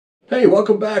Hey,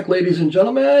 welcome back, ladies and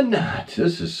gentlemen.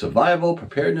 This is Survival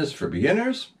Preparedness for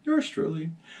Beginners, yours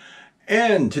truly.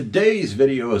 And today's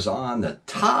video is on the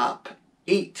top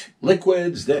 8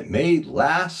 liquids that may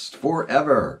last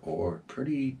forever, or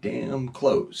pretty damn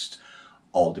close,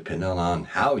 all depending on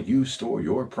how you store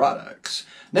your products.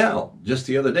 Now, just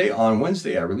the other day on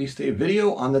Wednesday, I released a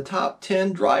video on the top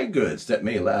 10 dry goods that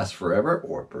may last forever,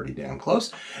 or pretty damn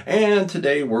close. And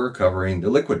today we're covering the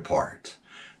liquid part.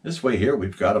 This way here,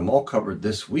 we've got them all covered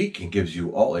this week and gives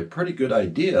you all a pretty good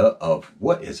idea of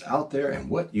what is out there and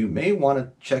what you may want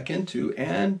to check into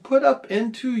and put up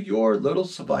into your little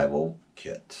survival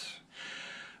kit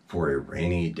for a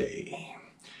rainy day.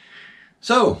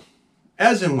 So,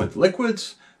 as in with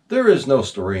liquids, there is no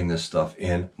storing this stuff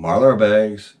in Mylar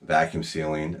bags, vacuum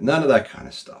sealing, none of that kind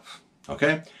of stuff.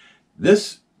 Okay?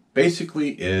 This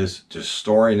basically is just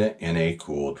storing it in a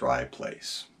cool, dry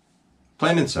place.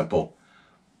 Plain and simple.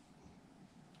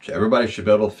 Everybody should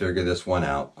be able to figure this one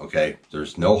out, okay?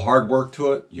 There's no hard work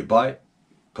to it. You buy it,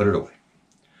 put it away.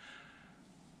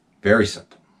 Very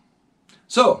simple.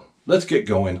 So, let's get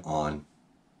going on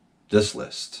this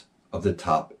list of the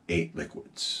top 8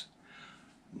 liquids.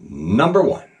 Number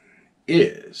 1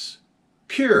 is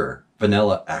pure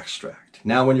vanilla extract.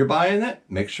 Now, when you're buying it,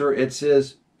 make sure it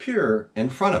says pure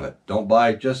in front of it. Don't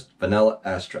buy just vanilla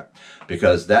extract,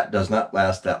 because that does not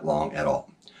last that long at all.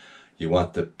 You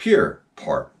want the pure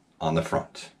part on the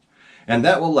front. And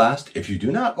that will last, if you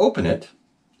do not open it,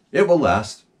 it will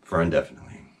last for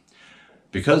indefinitely.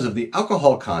 Because of the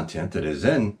alcohol content that is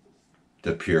in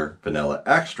the pure vanilla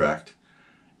extract,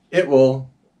 it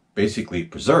will basically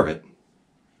preserve it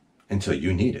until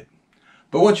you need it.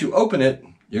 But once you open it,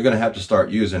 you're going to have to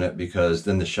start using it, because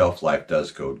then the shelf life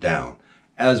does go down,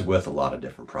 as with a lot of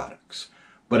different products.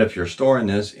 But if you're storing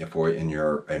this in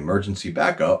your emergency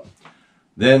backup,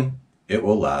 then it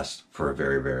will last for a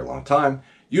very, very long time.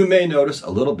 You may notice a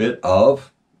little bit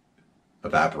of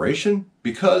evaporation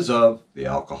because of the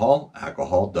alcohol.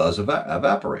 Alcohol does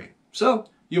evaporate. So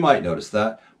you might notice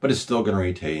that, but it's still going to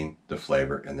retain the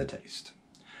flavor and the taste.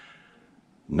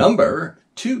 Number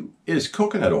 2 is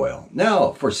coconut oil.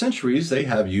 Now, for centuries, they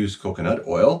have used coconut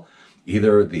oil,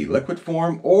 either the liquid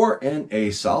form or in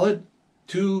a solid,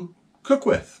 to cook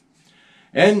with.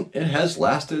 And it has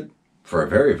lasted for a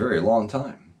very, very long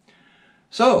time.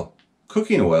 So,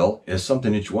 cooking oil is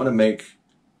something that you want to make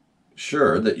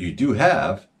sure that you do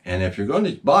have, and if you're going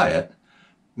to buy it,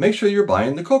 make sure you're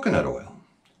buying the coconut oil,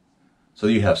 so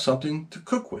you have something to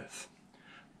cook with.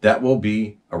 That will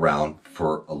be around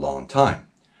for a long time.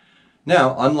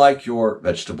 Now, unlike your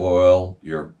vegetable oil,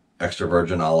 your extra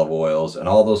virgin olive oils, and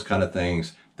all those kind of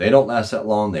things, they don't last that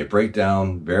long. They break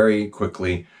down very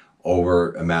quickly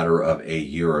over a matter of a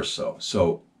year or so.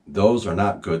 So, those are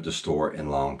not good to store in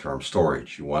long-term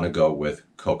storage. You want to go with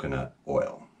coconut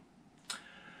oil.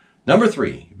 Number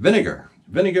 3, vinegar.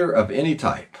 Vinegar of any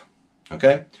type.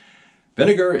 Okay?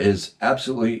 Vinegar is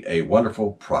absolutely a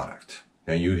wonderful product.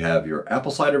 Now you have your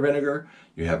apple cider vinegar.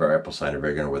 You have our apple cider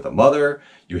vinegar with a mother.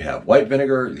 You have white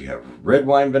vinegar. You have red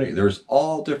wine vinegar. There's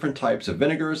all different types of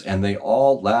vinegars, and they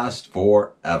all last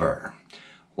forever.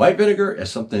 White vinegar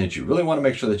is something that you really want to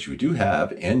make sure that you do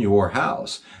have in your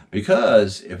house,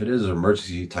 because if it is an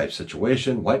emergency type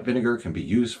situation, white vinegar can be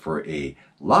used for a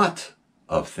lot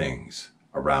of things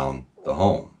around the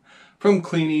home. From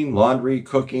cleaning, laundry,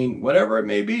 cooking, whatever it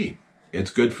may be,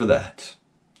 it's good for that.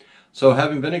 So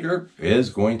having vinegar is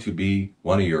going to be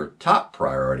one of your top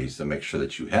priorities to make sure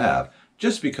that you have,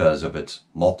 just because of its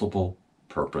multiple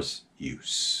purpose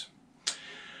use.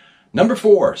 Number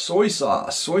 4, soy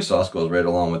sauce. Soy sauce goes right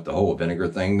along with the whole vinegar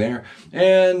thing there.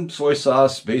 And soy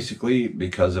sauce, basically,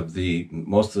 because of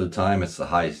most of the time it's the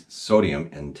high sodium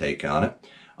intake on it,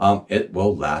 it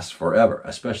will last forever,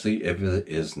 especially if it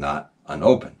is not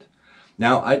unopened.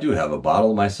 Now, I do have a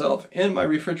bottle myself in my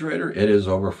refrigerator. It is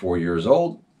over 4 years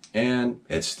old, and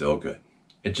it's still good.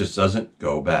 It just doesn't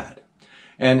go bad.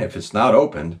 And if it's not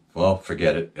opened, well,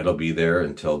 forget it. It'll be there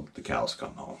until the cows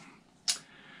come home.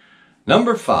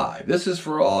 Number 5, this is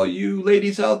for all you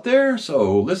ladies out there,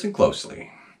 so listen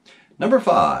closely. Number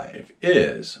 5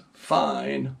 is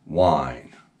fine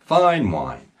wine. Fine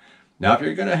wine. Now, if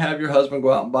you're going to have your husband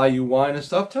go out and buy you wine and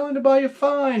stuff, tell him to buy you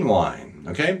fine wine,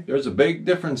 okay? There's a big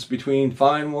difference between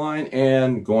fine wine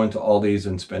and going to Aldi's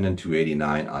and spending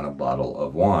 $2.89 on a bottle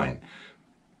of wine.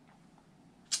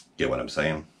 Get what I'm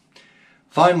saying?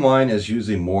 Fine wine is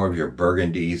usually more of your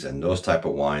burgundies and those type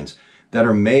of wines that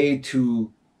are made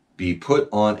to be put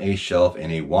on a shelf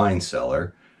in a wine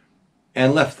cellar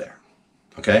and left there.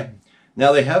 Okay?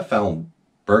 Now they have found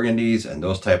burgundies and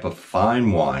those type of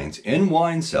fine wines in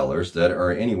wine cellars that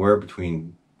are anywhere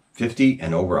between 50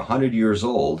 and over 100 years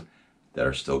old that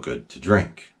are still good to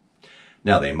drink.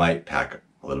 Now, they might pack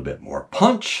a little bit more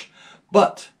punch,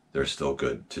 but they're still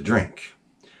good to drink.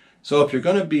 So if you're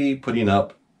going to be putting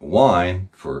up wine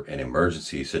for an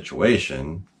emergency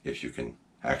situation, if you can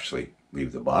actually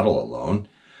leave the bottle alone,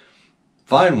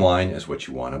 fine wine is what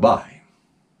you want to buy.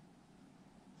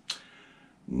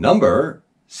 Number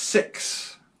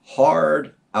 6,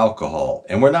 hard alcohol.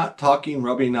 And we're not talking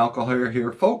rubbing alcohol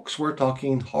here, folks. We're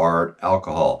talking hard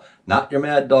alcohol. Not your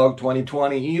Mad Dog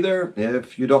 2020 either.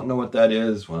 If you don't know what that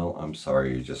is, well, I'm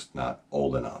sorry, you're just not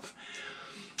old enough.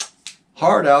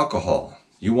 Hard alcohol.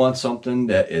 You want something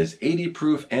that is 80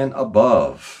 proof and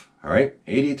above. All right,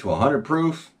 80 to 100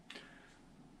 proof.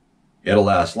 It'll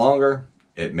last longer.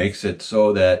 It makes it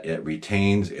so that it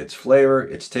retains its flavor,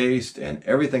 its taste, and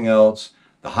everything else.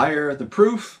 The higher the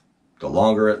proof, the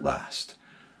longer it lasts.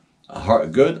 A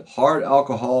good hard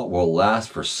alcohol will last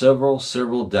for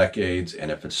several decades,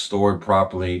 and if it's stored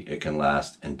properly, it can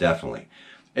last indefinitely.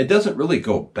 It doesn't really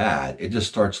go bad. It just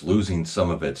starts losing some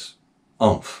of its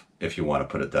oomph, if you want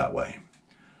to put it that way.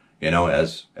 You know,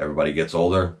 as everybody gets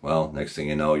older, well, next thing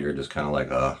you know, you're just kind of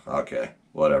like, okay,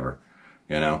 whatever.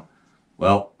 You know,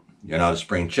 well, you're not a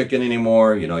spring chicken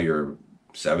anymore. You know, you're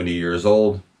 70 years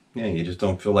old. Yeah, you just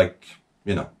don't feel like,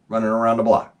 you know, running around the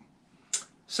block.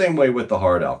 Same way with the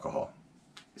hard alcohol.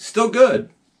 It's still good,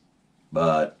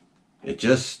 but it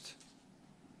just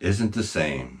isn't the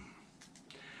same.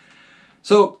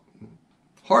 So,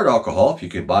 hard alcohol, if you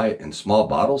could buy it in small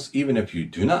bottles, even if you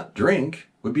do not drink,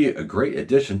 would be a great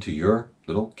addition to your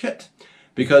little kit,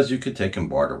 because you could take and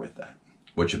barter with that,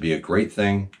 which would be a great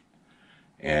thing.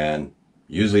 And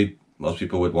usually most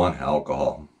people would want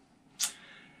alcohol.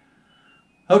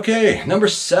 Okay, number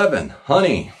 7,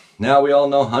 honey. Now we all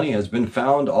know honey has been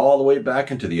found all the way back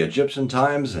into the Egyptian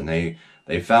times, and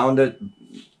they found it,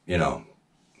 you know,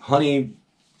 honey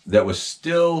that was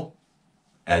still,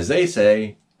 as they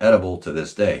say, edible to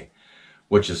this day,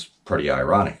 which is pretty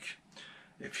ironic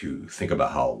if you think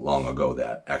about how long ago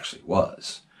that actually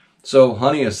was. So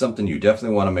honey is something you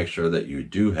definitely want to make sure that you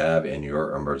do have in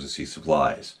your emergency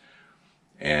supplies,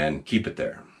 and keep it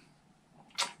there,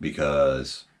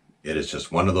 because it is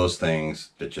just one of those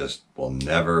things that just will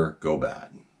never go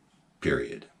bad,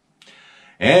 period.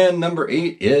 And number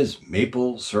 8 is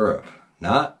maple syrup,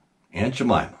 not Aunt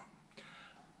Jemima.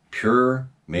 Pure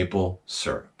maple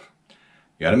syrup.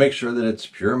 You got to make sure that it's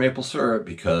pure maple syrup,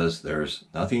 because there's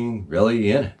nothing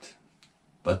really in it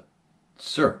but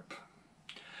syrup.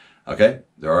 Okay,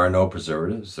 there are no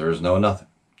preservatives, there's no nothing.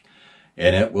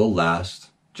 And it will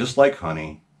last, just like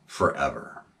honey,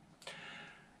 forever.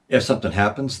 If something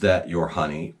happens that your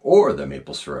honey or the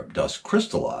maple syrup does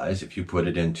crystallize, if you put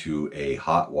it into a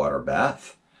hot water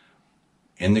bath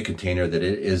in the container that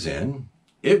it is in,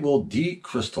 it will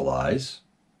decrystallize,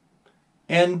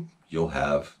 and you'll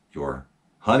have your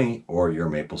honey or your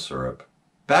maple syrup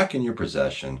back in your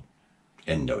possession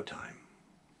in no time.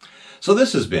 So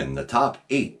this has been the top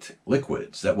 8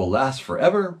 liquids that will last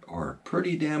forever, or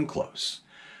pretty damn close.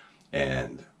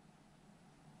 And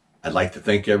I'd like to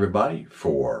thank everybody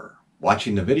for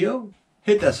watching the video.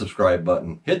 Hit that subscribe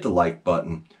button, hit the like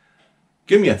button,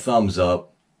 give me a thumbs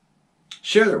up,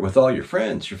 share it with all your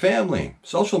friends, your family,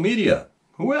 social media,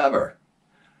 whoever.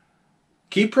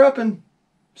 Keep prepping,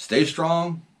 stay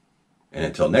strong, and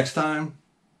until next time,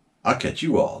 I'll catch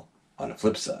you all on the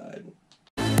flip side.